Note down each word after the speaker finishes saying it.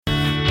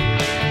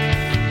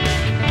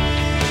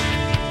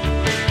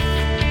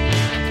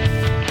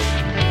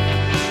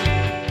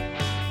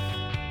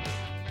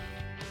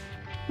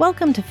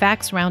Welcome to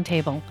Facts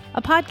Roundtable,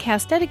 a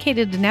podcast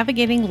dedicated to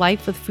navigating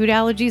life with food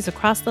allergies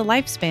across the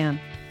lifespan.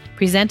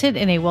 Presented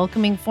in a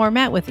welcoming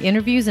format with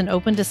interviews and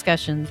open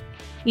discussions.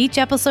 Each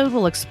episode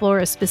will explore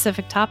a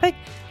specific topic,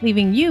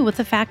 leaving you with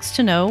the facts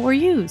to know or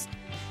use.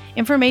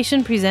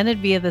 Information presented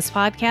via this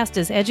podcast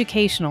is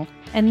educational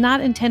and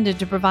not intended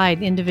to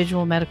provide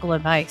individual medical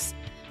advice.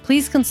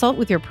 Please consult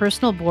with your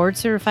personal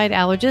board-certified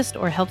allergist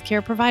or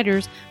healthcare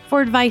providers for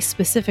advice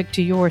specific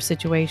to your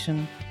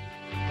situation.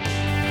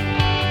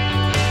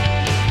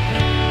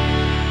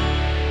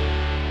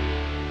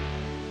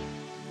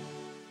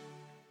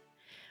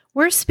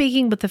 We're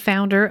speaking with the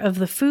founder of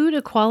the Food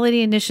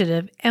Equality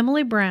Initiative,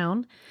 Emily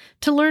Brown,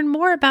 to learn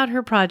more about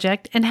her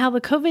project and how the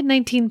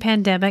COVID-19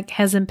 pandemic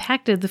has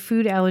impacted the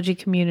food allergy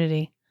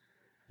community.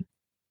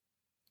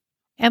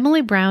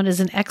 Emily Brown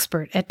is an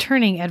expert at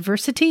turning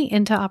adversity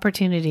into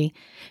opportunity.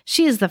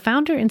 She is the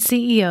founder and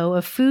CEO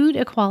of Food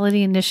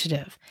Equality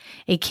Initiative,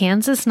 a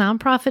Kansas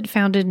nonprofit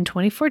founded in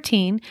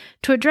 2014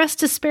 to address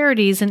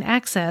disparities in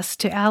access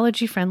to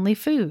allergy-friendly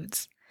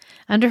foods.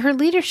 Under her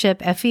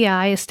leadership,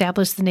 FEI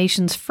established the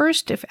nation's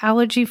first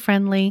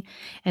allergy-friendly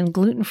and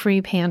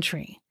gluten-free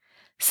pantry.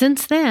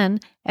 Since then,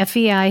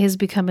 FEI has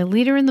become a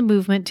leader in the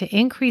movement to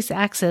increase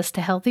access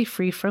to healthy,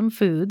 free-from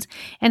foods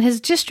and has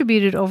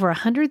distributed over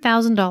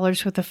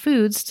 $100,000 worth of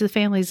foods to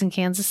families in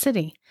Kansas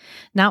City.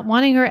 Not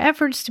wanting her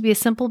efforts to be a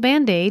simple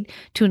band-aid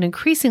to an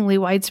increasingly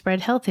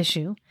widespread health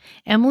issue,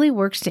 Emily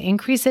works to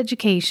increase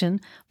education,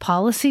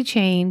 policy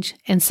change,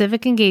 and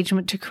civic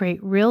engagement to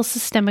create real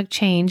systemic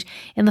change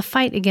in the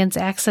fight against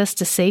access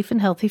to safe and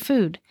healthy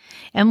food.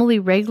 Emily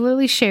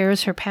regularly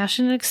shares her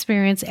passion and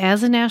experience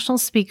as a national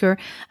speaker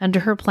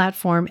under her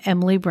platform,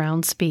 Emily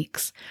Brown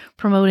Speaks,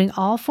 promoting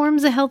all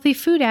forms of healthy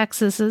food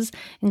accesses,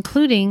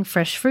 including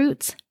fresh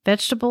fruits,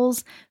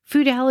 vegetables,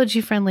 food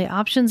allergy-friendly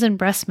options, and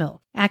breast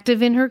milk.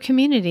 Active in her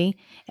community,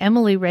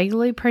 Emily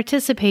regularly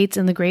participates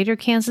in the Greater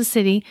Kansas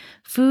City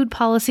Food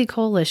Policy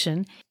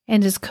Coalition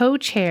and is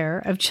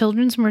co-chair of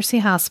Children's Mercy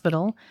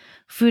Hospital,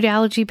 Food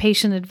Allergy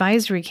Patient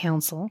Advisory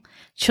Council,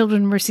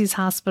 Children's Mercy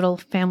Hospital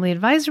Family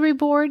Advisory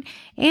Board,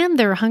 and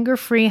their Hunger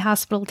Free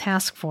Hospital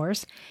Task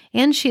Force,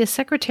 and she is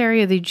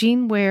secretary of the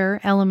Eugene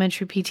Ware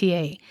Elementary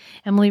PTA.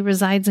 Emily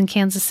resides in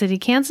Kansas City,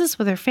 Kansas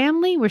with her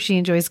family, where she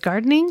enjoys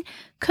gardening,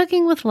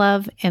 cooking with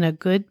love, and a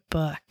good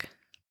book.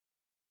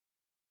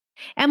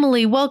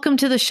 Emily, welcome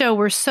to the show.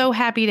 We're so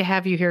happy to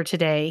have you here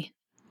today.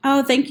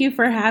 Oh, thank you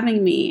for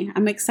having me.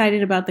 I'm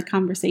excited about the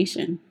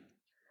conversation.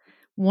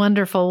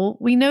 Wonderful.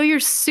 We know you're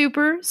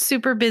super,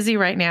 super busy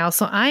right now,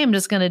 so I am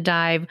just going to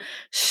dive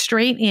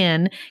straight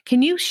in.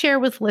 Can you share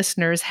with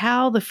listeners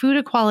how the Food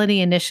Equality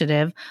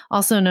Initiative,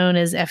 also known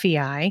as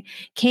FEI,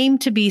 came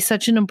to be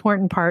such an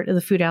important part of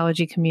the food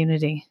allergy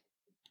community?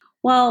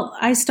 Well,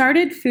 I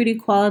started Food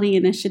Equality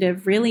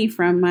Initiative really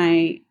from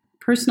my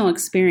personal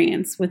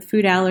experience with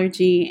food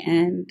allergy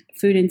and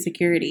food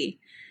insecurity.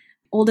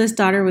 Oldest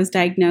daughter was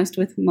diagnosed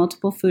with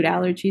multiple food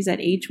allergies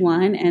at age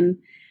 1, and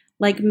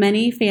like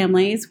many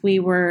families, we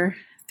were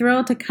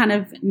thrilled to kind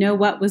of know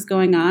what was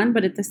going on,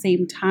 but at the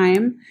same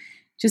time,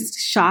 just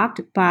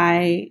shocked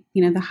by,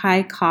 the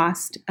high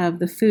cost of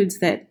the foods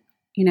that,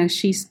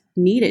 she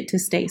needed to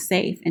stay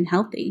safe and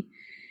healthy.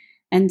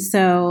 And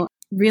so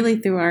really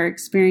through our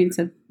experience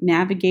of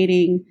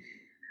navigating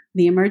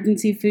the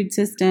emergency food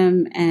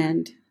system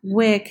and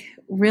WIC,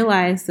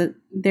 realized that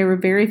there were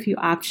very few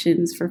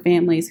options for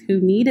families who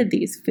needed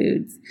these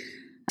foods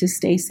to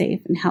stay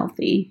safe and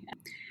healthy.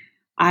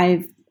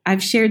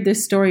 I've shared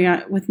this story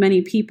with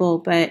many people,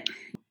 but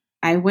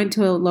I went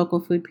to a local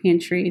food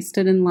pantry,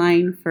 stood in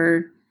line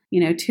for,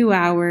 2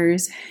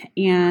 hours.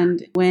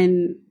 And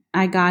when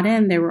I got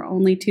in, there were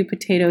only 2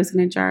 potatoes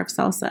and a jar of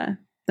salsa.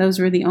 Those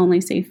were the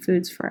only safe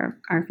foods for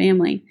our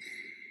family.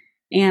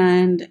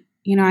 And,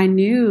 I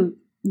knew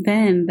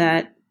then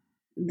that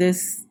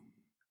this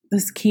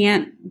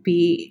can't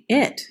be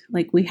it.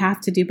 Like, we have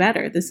to do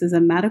better. This is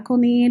a medical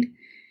need.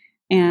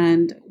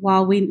 And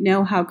while we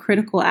know how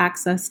critical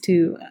access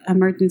to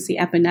emergency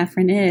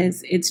epinephrine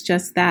is, it's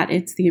just that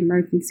it's the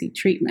emergency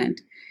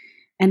treatment.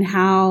 And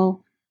how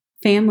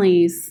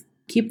families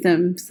keep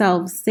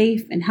themselves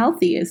safe and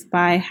healthy is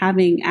by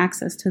having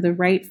access to the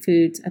right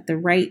foods at the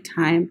right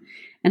time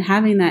and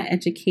having that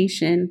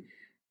education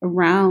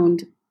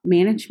around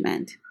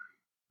management.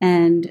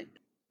 And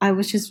I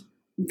was just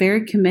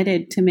very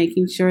committed to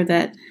making sure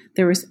that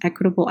there was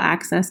equitable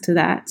access to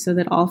that so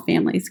that all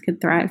families could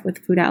thrive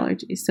with food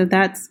allergies. So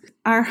that's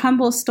our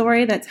humble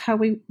story. That's how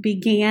we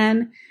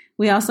began.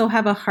 We also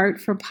have a heart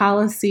for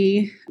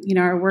policy.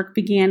 Our work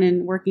began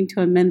in working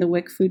to amend the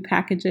WIC food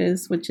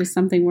packages, which is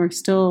something we're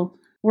still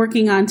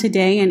working on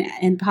today,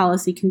 and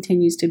policy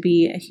continues to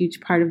be a huge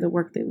part of the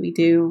work that we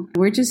do.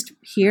 We're just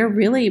here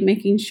really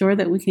making sure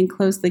that we can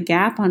close the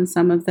gap on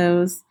some of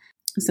those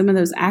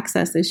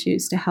access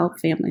issues to help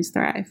families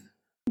thrive.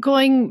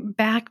 Going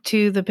back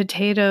to the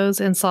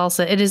potatoes and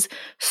salsa, it is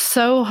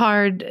so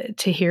hard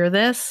to hear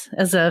this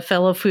as a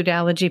fellow food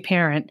allergy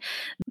parent,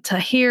 to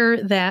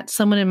hear that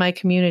someone in my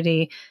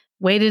community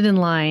waited in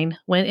line,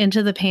 went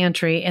into the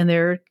pantry, and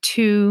there are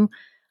 2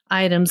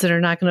 items that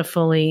are not going to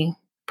fully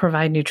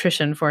provide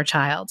nutrition for a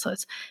child. So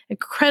it's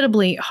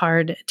incredibly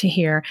hard to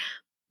hear.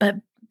 But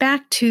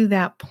back to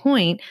that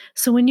point,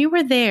 so when you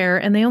were there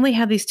and they only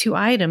had these 2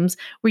 items,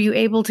 were you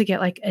able to get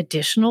like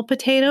additional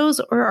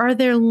potatoes, or are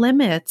there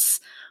limits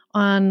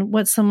on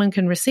what someone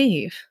can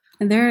receive?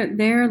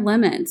 There are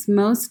limits.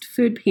 Most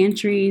food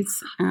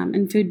pantries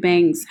and food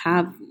banks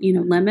have,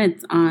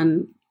 limits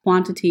on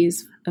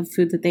quantities of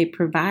food that they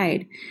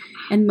provide.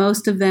 And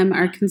most of them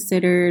are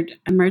considered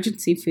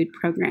emergency food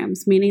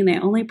programs, meaning they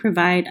only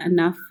provide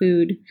enough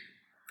food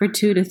for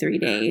 2 to 3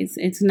 days.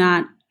 It's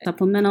not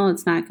supplemental.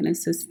 It's not going to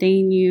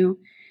sustain you.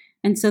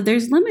 And so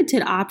there's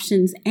limited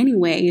options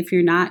anyway if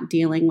you're not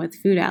dealing with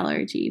food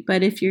allergy.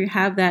 But if you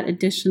have that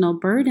additional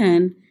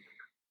burden,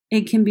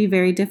 it can be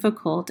very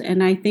difficult.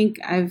 And I think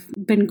I've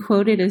been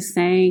quoted as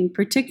saying,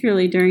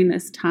 particularly during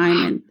this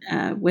time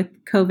and with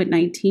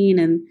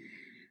COVID-19 and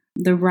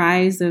the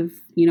rise of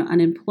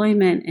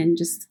unemployment and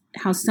just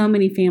how so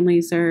many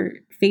families are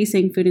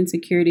facing food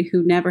insecurity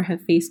who never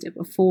have faced it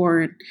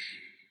before.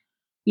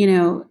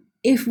 And,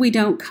 if we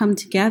don't come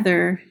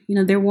together,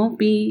 there won't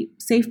be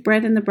safe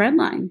bread in the bread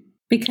line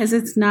because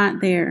it's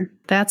not there.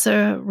 That's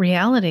a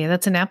reality.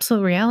 That's an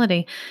absolute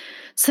reality.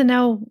 So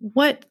now,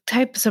 what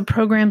types of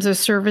programs or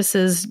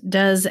services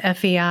does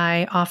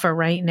FEI offer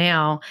right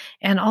now?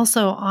 And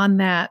also on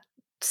that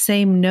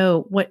same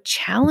note, what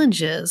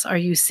challenges are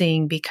you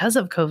seeing because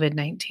of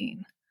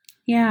COVID-19?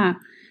 Yeah.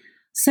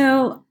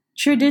 So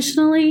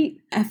traditionally,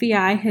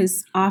 FEI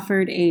has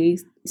offered a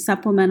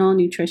supplemental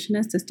nutrition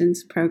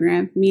assistance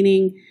program,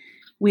 meaning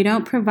we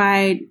don't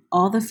provide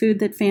all the food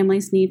that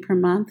families need per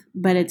month,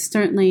 but it's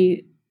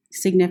certainly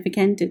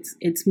significant.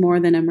 It's more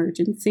than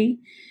emergency.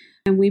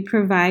 And we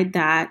provide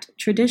that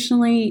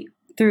traditionally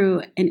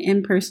through an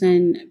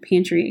in-person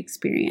pantry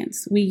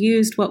experience. We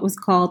used what was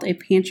called a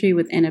pantry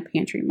within a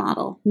pantry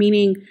model,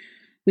 meaning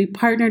we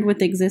partnered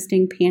with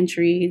existing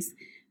pantries.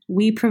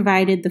 We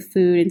provided the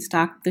food and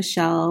stocked the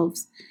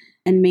shelves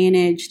and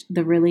managed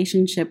the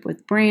relationship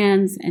with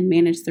brands and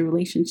managed the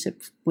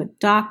relationship with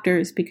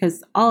doctors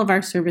because all of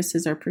our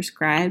services are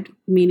prescribed,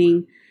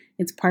 meaning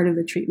it's part of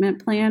the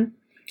treatment plan.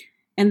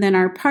 And then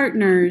our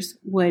partners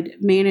would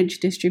manage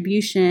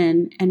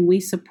distribution, and we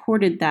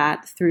supported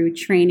that through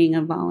training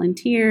of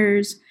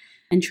volunteers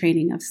and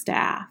training of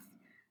staff.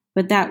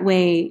 But that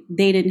way,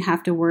 they didn't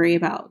have to worry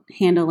about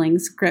handling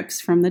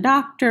scripts from the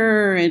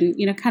doctor and,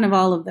 kind of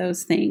all of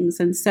those things.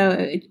 And so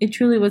it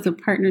truly was a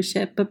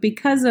partnership. But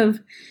because of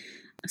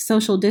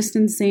social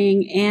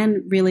distancing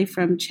and really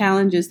from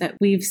challenges that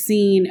we've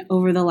seen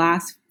over the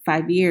last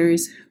 5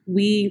 years,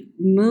 we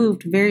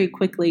moved very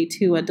quickly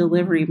to a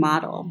delivery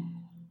model.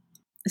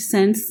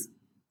 Since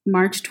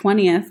March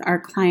 20th, our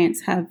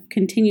clients have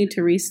continued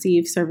to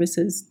receive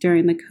services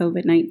during the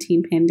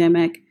COVID-19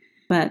 pandemic,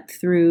 but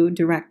through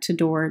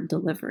direct-to-door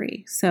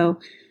delivery. So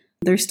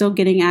they're still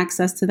getting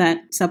access to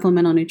that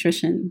supplemental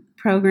nutrition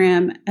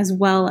program as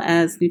well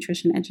as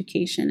nutrition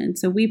education. And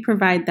so we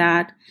provide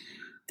that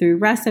through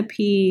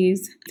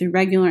recipes, through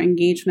regular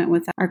engagement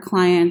with our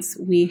clients.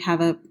 We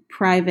have a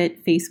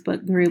private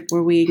Facebook group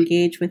where we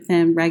engage with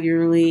them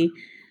regularly.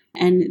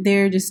 And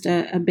they're just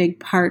a big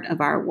part of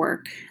our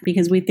work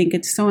because we think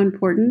it's so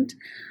important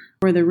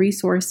for the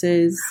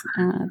resources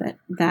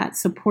that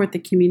support the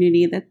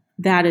community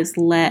that is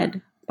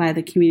led by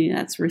the community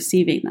that's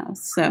receiving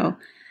those. So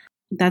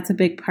that's a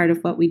big part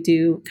of what we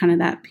do, kind of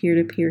that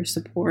peer-to-peer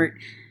support.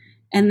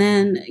 And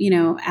then,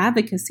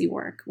 advocacy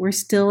work. We're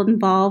still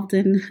involved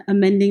in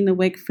amending the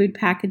WIC food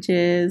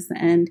packages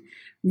and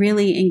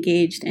really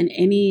engaged in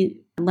any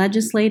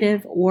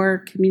legislative or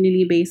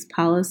community-based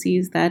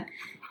policies that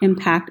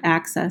impact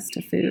access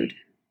to food.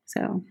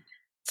 So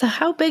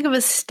how big of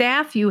a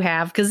staff you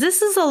have? Because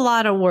this is a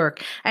lot of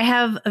work. I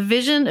have a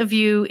vision of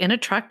you in a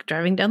truck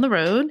driving down the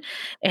road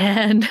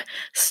and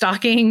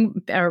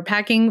stocking or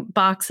packing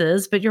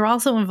boxes, but you're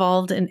also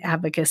involved in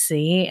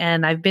advocacy.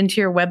 And I've been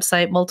to your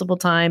website multiple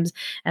times,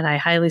 and I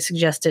highly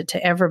suggest it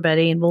to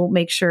everybody. And we'll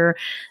make sure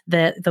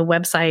that the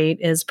website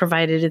is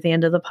provided at the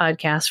end of the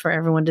podcast for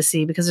everyone to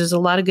see, because there's a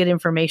lot of good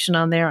information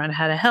on there on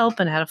how to help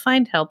and how to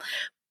find help.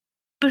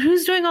 But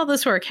who's doing all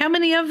this work? How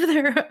many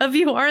of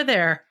you are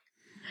there?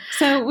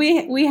 So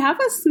we have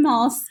a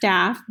small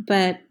staff,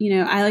 but,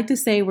 I like to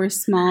say we're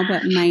small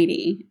but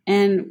mighty.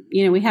 And,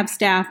 we have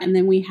staff, and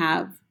then we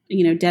have,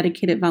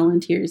 dedicated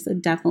volunteers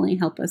that definitely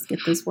help us get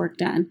this work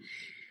done.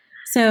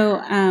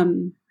 So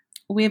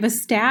we have a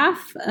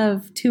staff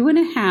of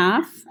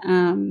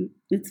 2.5.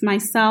 It's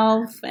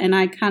myself, and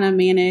I kind of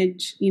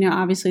manage,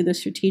 obviously the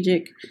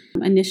strategic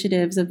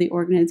initiatives of the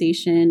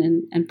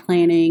organization and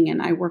planning,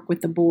 and I work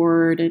with the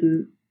board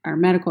and our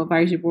medical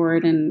advisory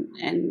board and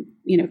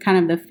kind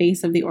of the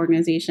face of the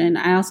organization.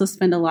 I also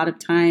spend a lot of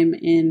time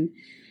in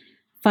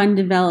fund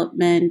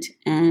development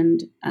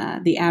and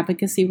the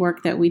advocacy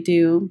work that we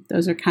do.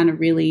 Those are kind of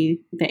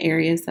really the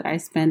areas that I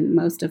spend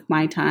most of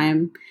my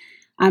time.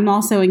 I'm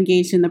also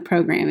engaged in the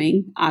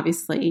programming,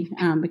 obviously,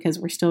 because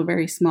we're still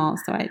very small.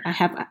 So I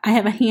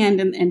have a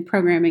hand in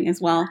programming as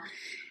well.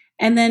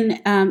 And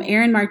then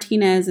Erin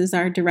Martinez is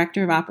our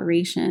director of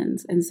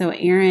operations. And so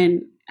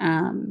Erin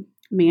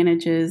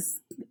manages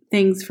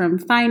things from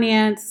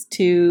finance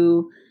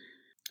to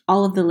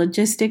all of the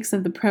logistics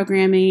of the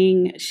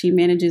programming. She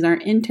manages our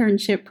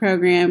internship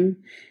program.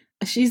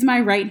 She's my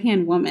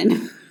right-hand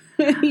woman.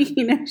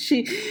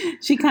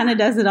 She kind of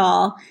does it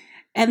all.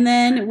 And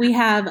then we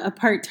have a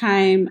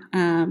part-time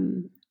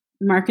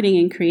marketing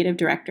and creative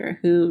director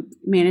who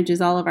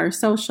manages all of our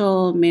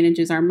social,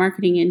 manages our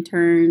marketing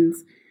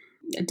interns,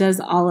 does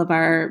all of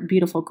our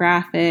beautiful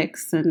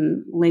graphics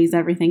and lays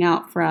everything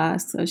out for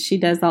us. So she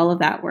does all of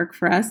that work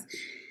for us.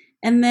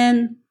 And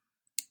then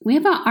we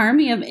have an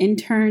army of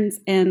interns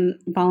and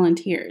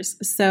volunteers.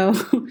 So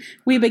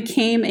we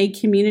became a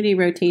community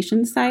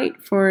rotation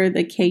site for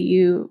the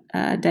KU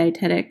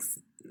dietetics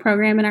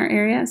program in our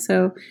area.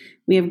 So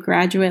we have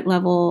graduate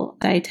level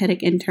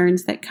dietetic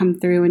interns that come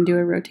through and do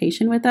a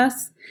rotation with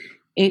us,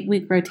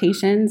 8-week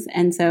rotations.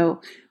 And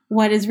so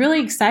what is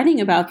really exciting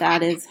about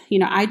that is,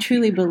 I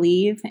truly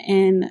believe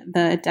in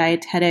the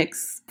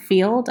dietetics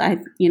field. I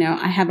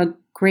have a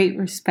great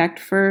respect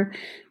for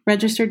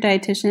registered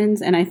dietitians,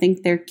 and I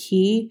think they're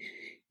key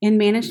in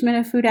management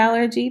of food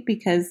allergy,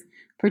 because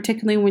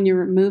particularly when you're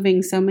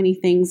removing so many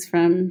things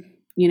from,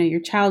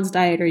 your child's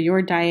diet or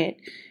your diet,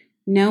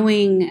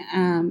 knowing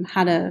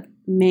how to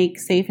make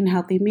safe and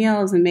healthy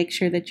meals and make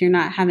sure that you're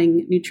not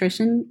having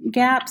nutrition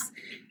gaps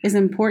is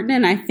important.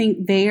 And I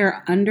think they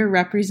are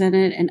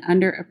underrepresented and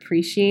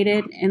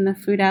underappreciated in the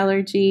food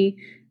allergy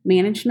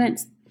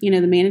management,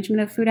 the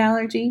management of food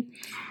allergy.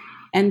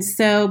 And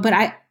so,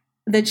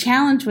 the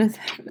challenge with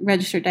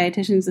registered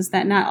dietitians is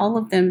that not all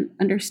of them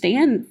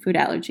understand food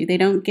allergy. They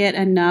don't get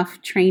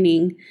enough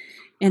training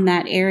in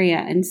that area.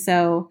 And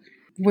so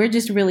we're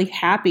just really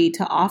happy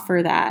to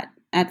offer that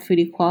at Food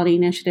Equality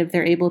Initiative.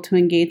 They're able to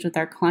engage with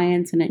our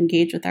clients and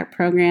engage with our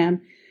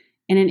program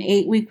in an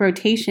 8-week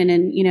rotation.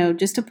 And,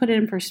 just to put it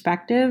in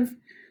perspective,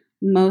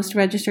 most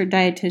registered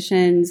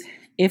dietitians,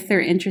 if they're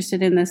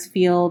interested in this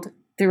field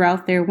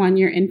throughout their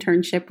 1-year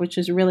internship, which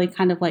is really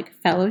kind of like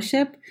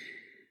fellowship,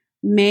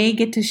 may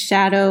get to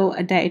shadow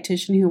a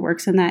dietitian who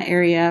works in that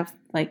area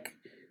like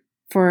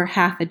for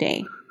half a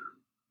day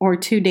or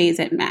 2 days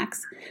at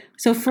max.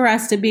 So for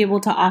us to be able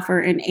to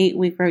offer an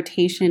 8-week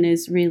rotation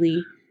is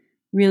really,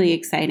 really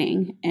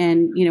exciting.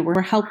 And,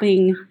 we're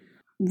helping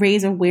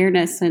raise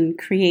awareness and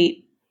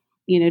create,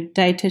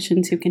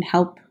 dietitians who can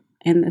help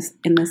in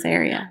this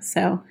area.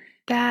 So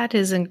that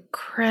is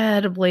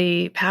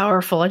incredibly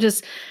powerful. I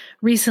just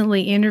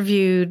recently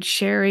interviewed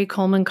Sherry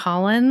Coleman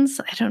Collins.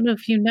 I don't know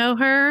if you know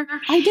her.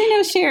 I do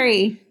know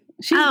Sherry.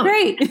 She's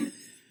great.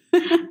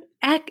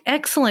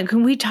 Excellent.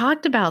 When we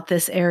talked about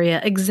this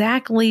area,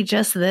 exactly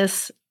just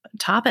this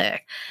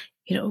topic,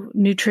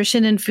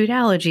 nutrition and food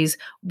allergies.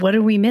 What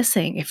are we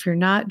missing? If you're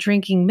not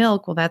drinking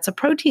milk, well, that's a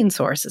protein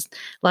source. A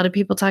lot of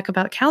people talk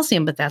about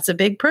calcium, but that's a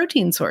big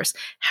protein source.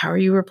 How are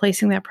you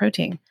replacing that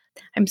protein?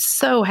 I'm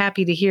so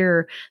happy to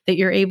hear that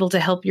you're able to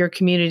help your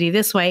community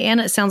this way. And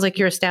it sounds like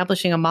you're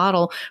establishing a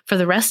model for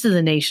the rest of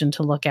the nation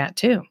to look at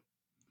too.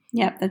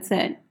 Yep, that's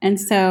it. And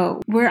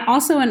so we're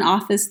also an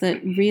office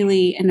that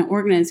really, an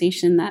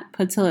organization that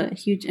puts a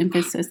huge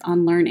emphasis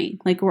on learning.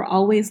 Like we're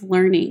always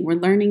learning. We're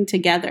learning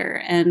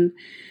together and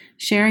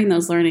sharing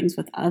those learnings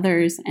with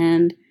others.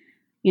 And,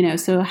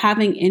 so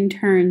having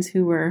interns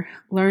who are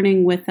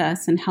learning with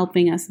us and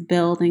helping us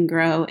build and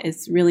grow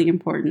is really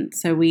important.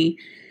 So we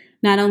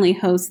not only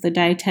host the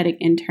dietetic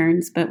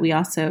interns, but we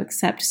also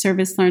accept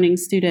service learning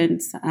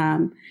students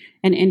and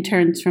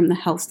interns from the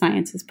health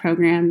sciences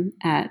program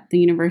at the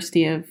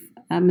University of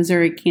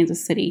Missouri,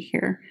 Kansas City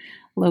here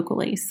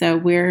locally. So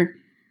we're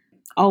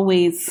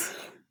always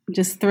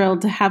just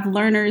thrilled to have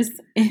learners,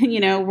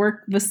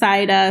 work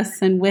beside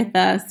us and with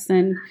us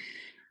and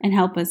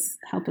help us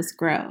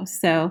grow.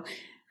 So,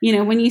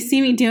 when you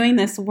see me doing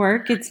this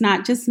work, it's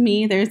not just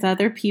me, there's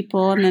other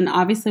people. And then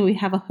obviously we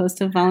have a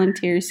host of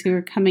volunteers who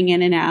are coming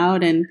in and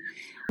out, and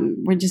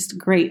we're just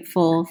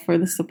grateful for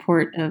the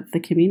support of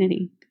the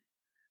community.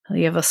 Well,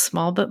 you have a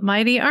small but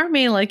mighty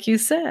army, like you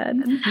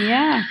said.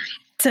 Yeah.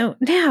 So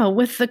now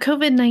with the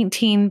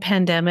COVID-19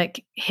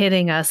 pandemic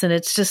hitting us, and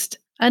it's just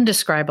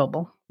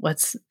undescribable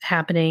what's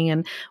happening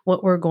and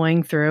what we're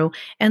going through.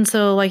 And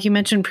so, like you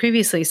mentioned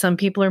previously, some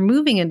people are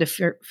moving into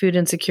food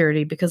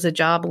insecurity because of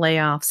job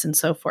layoffs and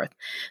so forth.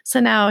 So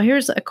now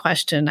here's a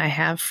question I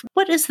have.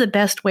 What is the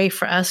best way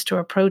for us to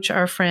approach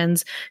our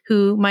friends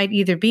who might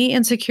either be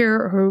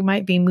insecure or who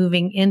might be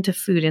moving into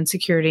food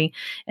insecurity,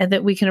 and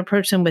that we can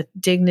approach them with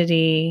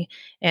dignity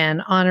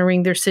and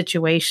honoring their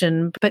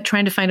situation, but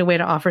trying to find a way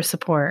to offer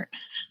support?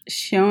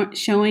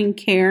 Showing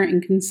care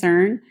and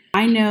concern.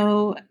 I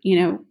know,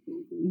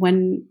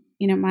 when,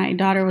 my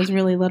daughter was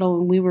really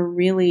little and we were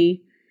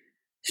really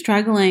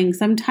struggling,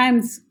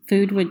 sometimes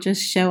food would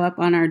just show up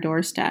on our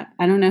doorstep.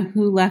 I don't know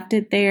who left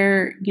it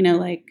there,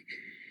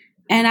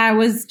 and I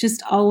was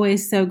just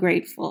always so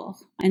grateful.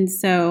 And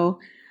so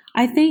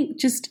I think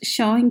just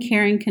showing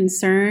care and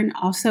concern,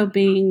 also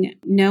being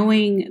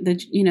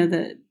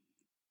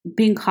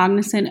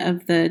cognizant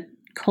of the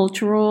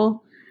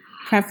cultural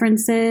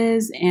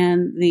preferences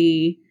and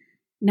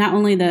not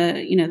only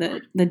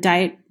the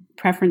diet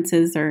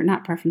preferences, or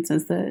not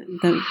preferences,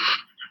 the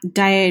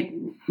diet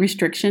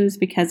restrictions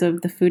because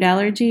of the food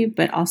allergy,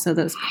 but also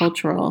those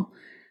cultural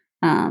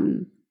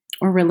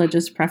or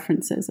religious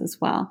preferences as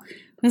well.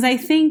 Because I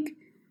think,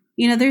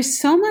 there's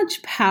so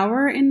much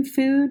power in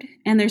food,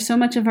 and there's so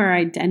much of our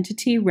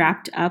identity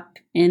wrapped up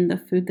in the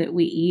food that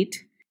we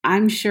eat.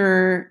 I'm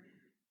sure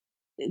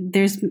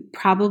there's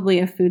probably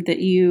a food that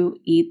you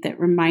eat that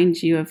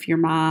reminds you of your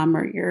mom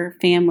or your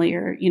family,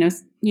 or,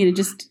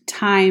 just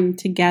time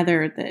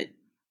together that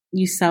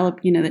you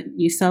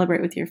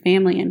celebrate with your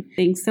family and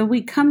things. So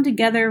we come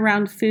together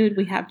around food.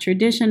 We have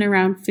tradition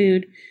around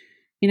food.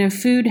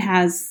 Food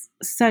has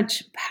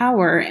such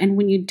power. And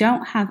when you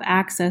don't have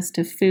access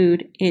to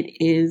food, it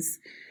is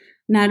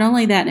not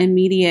only that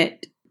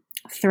immediate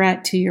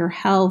threat to your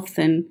health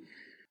and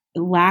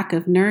lack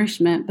of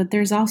nourishment, but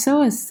there's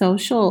also a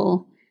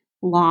social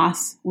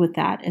loss with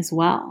that as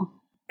well,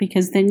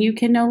 because then you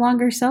can no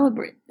longer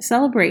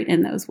celebrate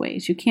in those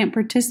ways. You can't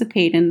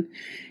participate in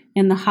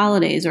the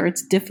holidays, or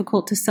it's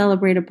difficult to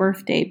celebrate a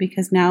birthday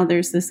because now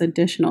there's this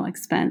additional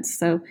expense.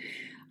 So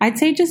I'd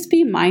say just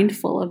be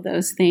mindful of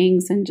those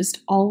things and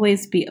just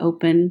always be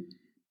open,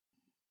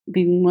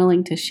 being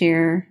willing to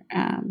share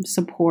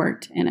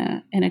support in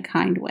a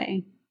kind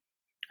way.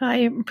 I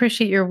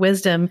appreciate your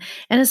wisdom,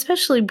 and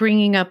especially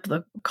bringing up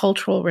the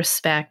cultural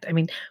respect. I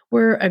mean,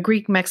 we're a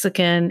Greek,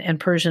 Mexican, and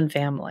Persian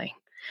family.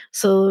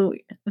 So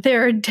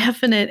there are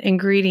definite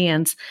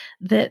ingredients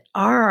that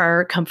are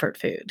our comfort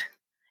food.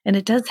 And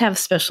it does have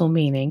special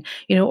meaning,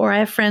 or I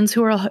have friends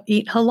who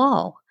eat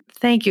halal.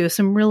 Thank you.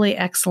 Some really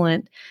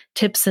excellent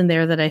tips in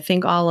there that I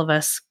think all of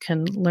us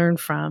can learn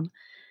from.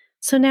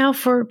 So now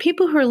for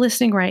people who are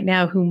listening right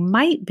now who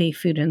might be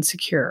food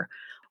insecure,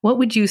 what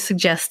would you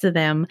suggest to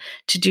them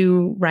to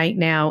do right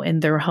now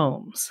in their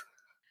homes?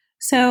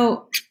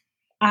 So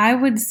I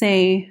would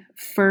say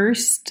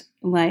first,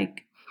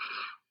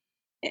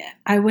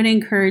 I would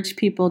encourage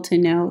people to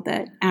know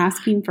that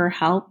asking for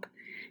help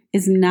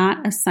is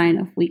not a sign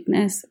of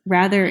weakness.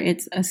 Rather,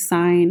 it's a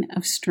sign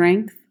of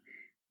strength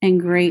and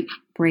great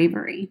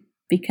bravery,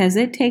 because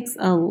it takes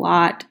a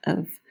lot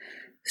of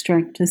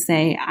strength to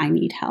say, I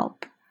need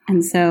help.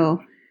 And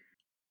so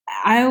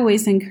I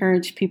always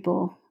encourage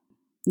people,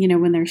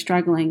 when they're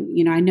struggling,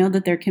 I know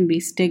that there can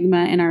be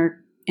stigma in our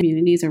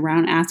communities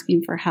around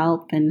asking for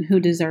help and who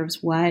deserves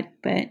what,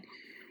 but,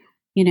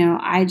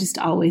 I just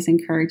always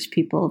encourage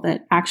people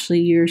that actually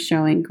you're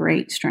showing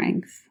great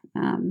strength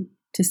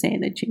to say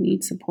that you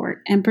need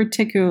support. And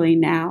particularly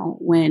now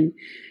when,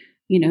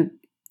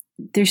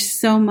 there's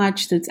so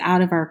much that's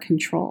out of our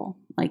control,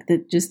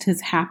 that just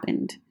has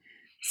happened.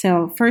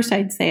 So first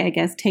I'd say, I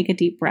guess, take a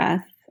deep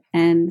breath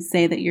and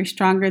say that you're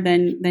stronger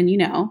than you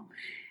know,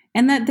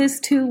 and that this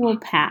too will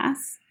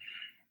pass,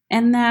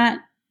 and that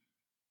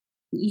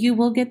you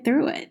will get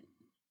through it.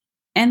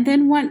 And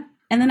then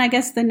I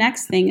guess the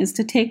next thing is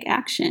to take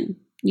action.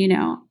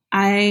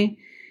 I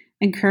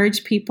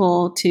encourage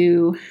people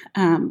to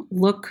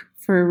look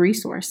for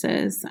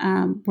resources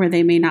where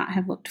they may not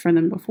have looked for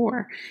them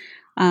before.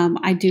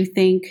 I do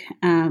think,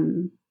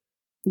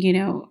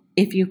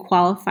 if you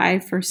qualify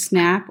for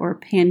SNAP or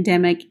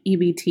pandemic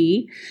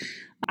EBT,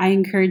 I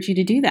encourage you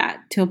to do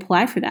that, to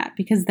apply for that,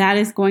 because that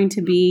is going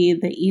to be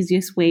the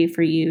easiest way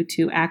for you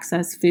to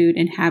access food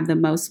and have the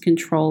most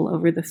control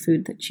over the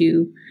food that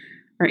you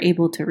are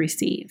able to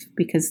receive.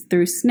 Because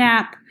through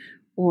SNAP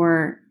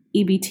or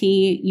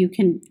EBT, you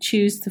can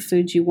choose the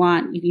foods you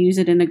want. You can use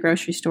it in the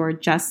grocery store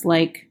just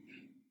like,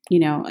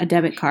 a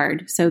debit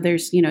card. So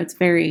there's, it's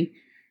very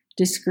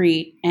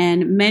discreet.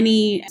 And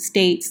many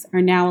states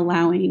are now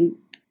allowing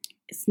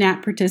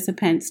SNAP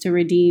participants to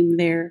redeem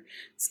their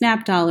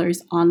SNAP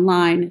dollars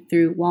online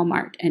through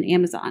Walmart and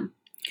Amazon.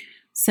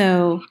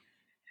 So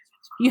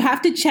you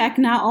have to check,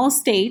 not all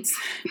states,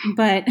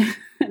 but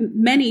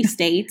many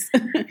states.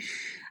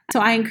 So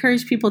I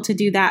encourage people to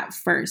do that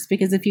first,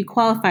 because if you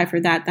qualify for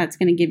that, that's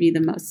going to give you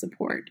the most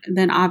support. And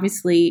then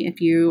obviously, if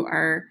you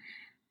are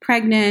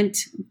pregnant,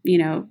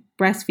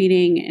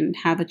 breastfeeding and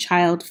have a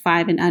child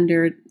 5 and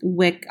under,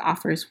 WIC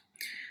offers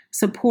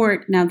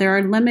support. Now there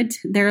are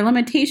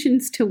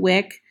limitations to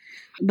WIC,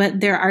 but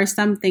there are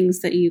some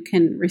things that you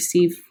can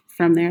receive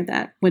from there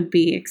that would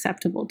be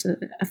acceptable to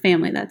a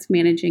family that's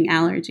managing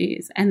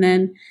allergies. And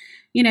then,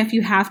 if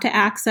you have to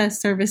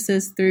access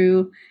services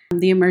through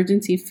the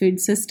emergency food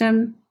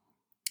system,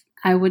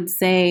 I would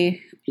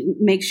say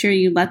make sure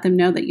you let them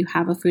know that you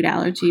have a food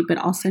allergy, but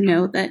also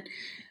know that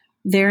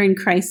they're in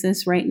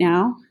crisis right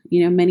now.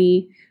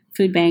 Many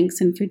food banks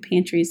and food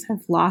pantries have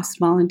lost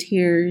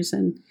volunteers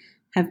and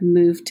have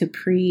moved to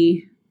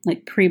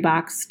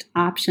pre-boxed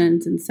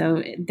options. And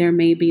so there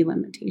may be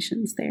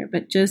limitations there,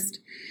 but just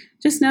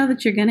know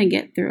that you're going to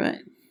get through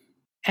it.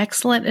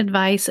 Excellent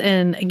advice.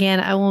 And again,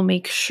 I will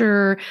make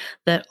sure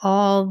that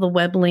all the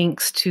web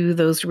links to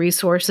those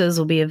resources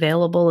will be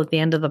available at the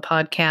end of the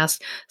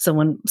podcast. So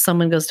when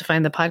someone goes to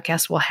find the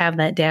podcast, we'll have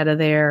that data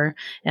there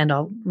and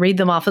I'll read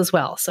them off as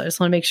well. So I just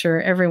want to make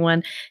sure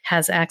everyone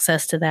has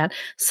access to that.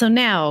 So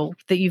now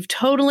that you've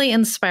totally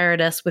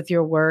inspired us with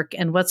your work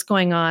and what's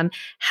going on,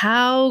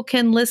 how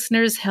can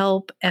listeners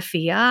help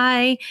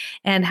FEI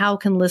and how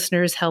can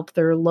listeners help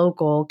their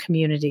local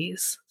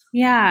communities?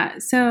 Yeah,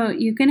 so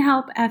you can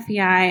help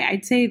FEI.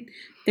 I'd say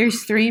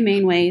there's three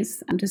main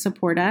ways to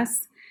support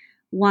us.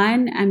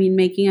 One,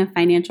 making a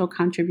financial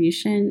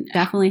contribution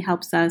definitely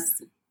helps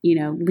us,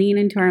 lean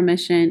into our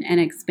mission and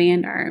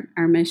expand our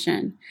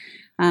mission.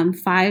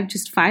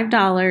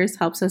 $5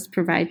 helps us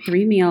provide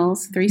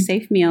 3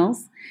 safe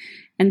meals.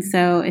 And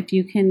so if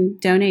you can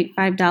donate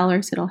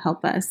 $5, it'll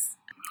help us,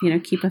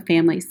 keep a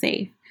family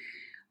safe.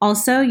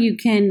 Also, you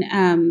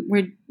can,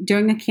 we're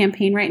doing a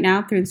campaign right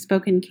now through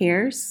Spoken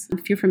Cares.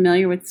 If you're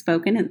familiar with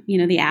Spoken,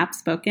 the app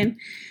Spoken,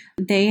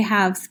 they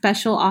have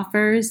special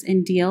offers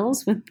and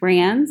deals with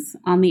brands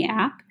on the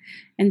app.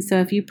 And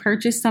so if you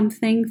purchase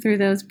something through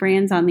those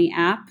brands on the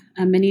app,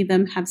 many of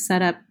them have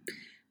set up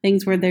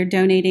things where they're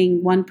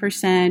donating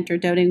 1% or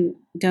donating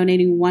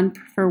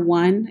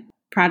 1-for-1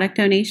 product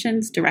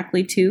donations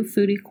directly to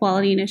Food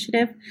Equality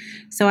Initiative.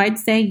 So I'd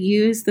say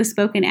use the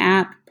Spoken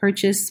app,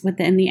 purchase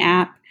within the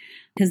app,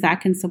 because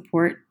that can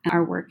support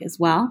our work as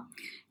well.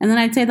 And then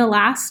I'd say the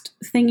last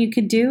thing you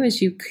could do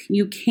is you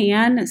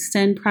can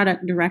send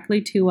product directly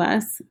to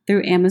us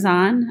through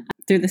Amazon.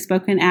 Through the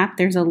Spoken app,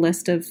 there's a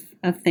list of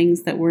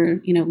things that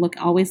we're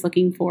always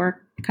looking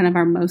for, kind of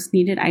our most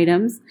needed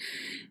items,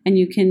 and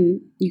you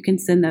can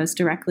send those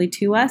directly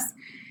to us.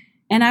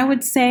 And I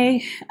would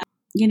say,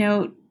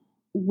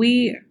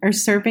 we are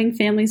serving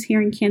families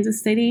here in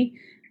Kansas City,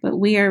 but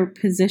we are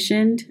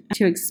positioned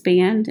to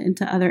expand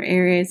into other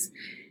areas.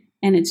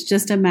 And it's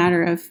just a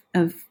matter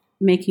of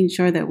making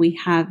sure that we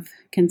have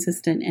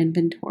consistent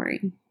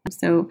inventory.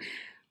 So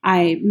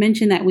I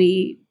mentioned that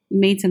we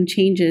made some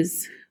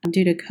changes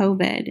due to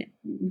COVID,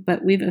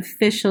 but we've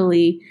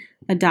officially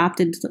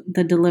adopted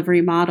the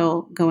delivery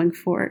model going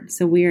forward.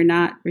 So we are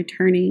not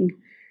returning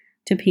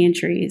to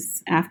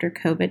pantries after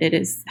COVID. It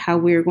is how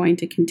we're going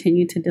to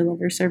continue to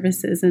deliver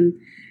services. And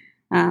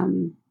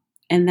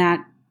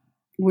that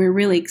we're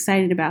really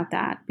excited about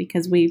that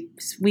because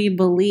we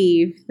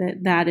believe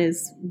that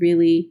is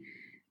really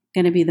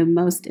going to be the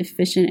most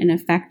efficient and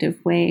effective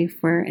way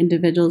for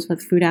individuals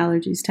with food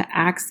allergies to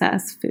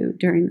access food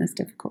during this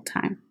difficult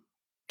time.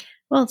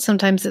 Well,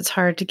 sometimes it's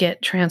hard to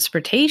get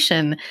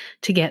transportation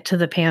to get to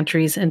the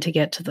pantries and to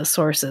get to the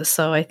sources.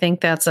 So I think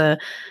that's a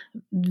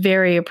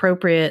very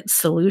appropriate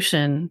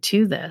solution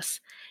to this.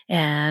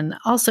 And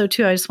also,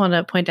 too, I just want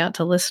to point out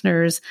to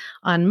listeners,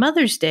 on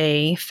Mother's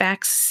Day,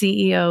 FACT's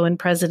CEO and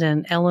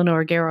president,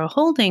 Eleanor Guerra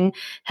Holding,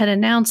 had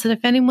announced that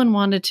if anyone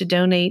wanted to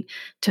donate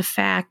to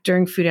FACT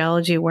during Food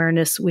Allergy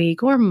Awareness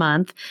Week or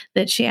month,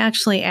 that she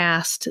actually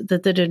asked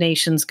that the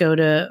donations go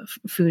to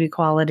Food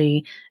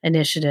Equality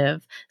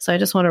Initiative. So I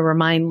just want to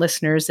remind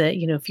listeners that,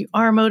 if you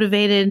are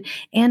motivated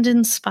and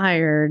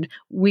inspired,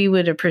 we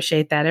would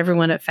appreciate that.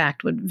 Everyone at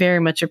FACT would very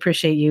much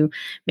appreciate you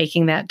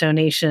making that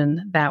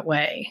donation that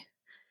way.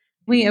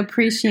 We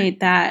appreciate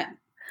that,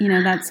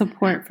 that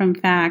support from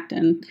FACT,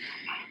 and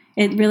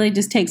it really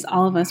just takes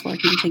all of us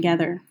working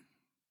together.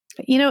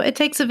 It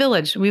takes a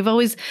village. We've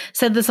always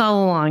said this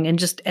all along, and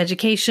just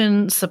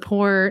education,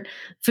 support,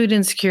 food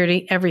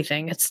insecurity,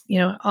 everything. It's,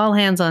 all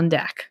hands on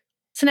deck.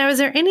 So now, is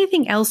there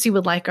anything else you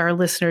would like our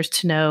listeners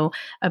to know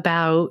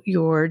about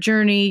your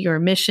journey, your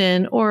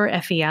mission, or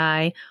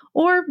FEI,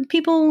 or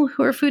people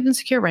who are food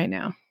insecure right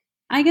now?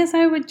 I guess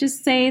I would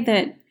just say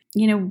that,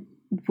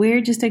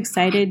 we're just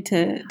excited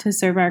to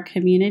serve our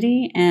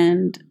community.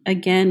 And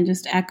again,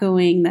 just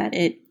echoing that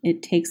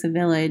it takes a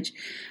village.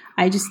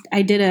 I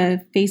did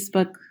a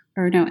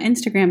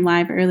Instagram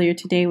Live earlier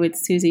today with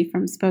Susie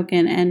from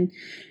Spoken, and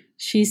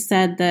she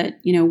said that,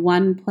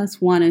 1 +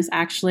 1 is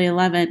actually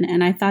 11.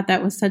 And I thought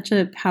that was such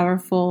a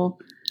powerful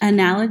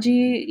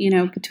analogy,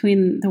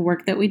 between the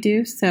work that we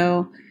do.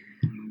 So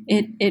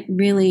it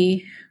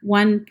really,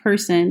 one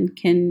person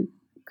can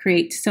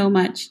create so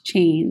much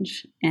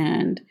change.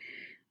 And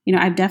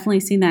I've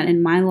definitely seen that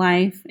in my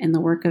life and the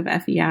work of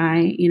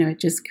FEI. It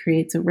just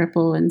creates a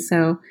ripple. And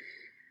so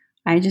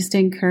I just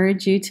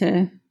encourage you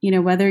to,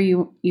 whether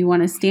you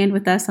want to stand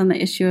with us on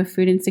the issue of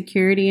food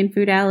insecurity and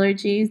food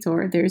allergies,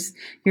 or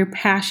you're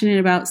passionate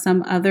about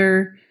some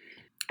other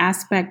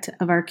aspect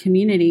of our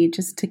community,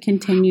 just to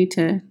continue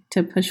to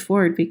push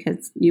forward,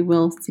 because you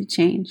will see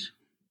change.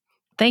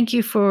 Thank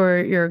you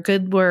for your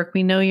good work.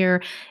 We know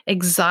you're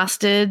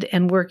exhausted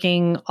and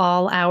working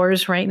all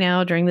hours right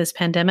now during this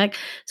pandemic.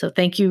 So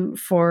thank you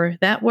for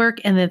that work.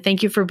 And then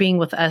thank you for being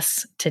with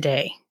us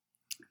today.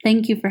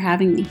 Thank you for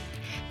having me.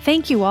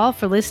 Thank you all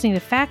for listening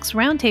to FACT's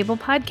Roundtable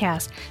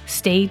podcast.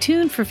 Stay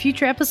tuned for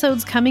future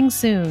episodes coming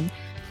soon.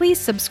 Please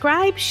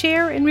subscribe,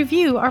 share, and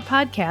review our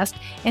podcast,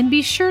 and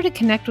be sure to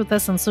connect with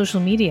us on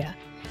social media.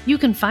 You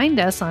can find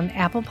us on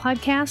Apple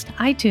Podcast,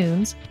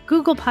 iTunes,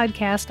 Google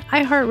Podcast,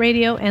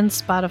 iHeartRadio, and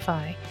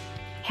Spotify.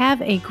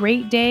 Have a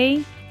great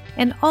day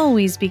and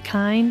always be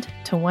kind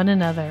to one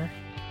another.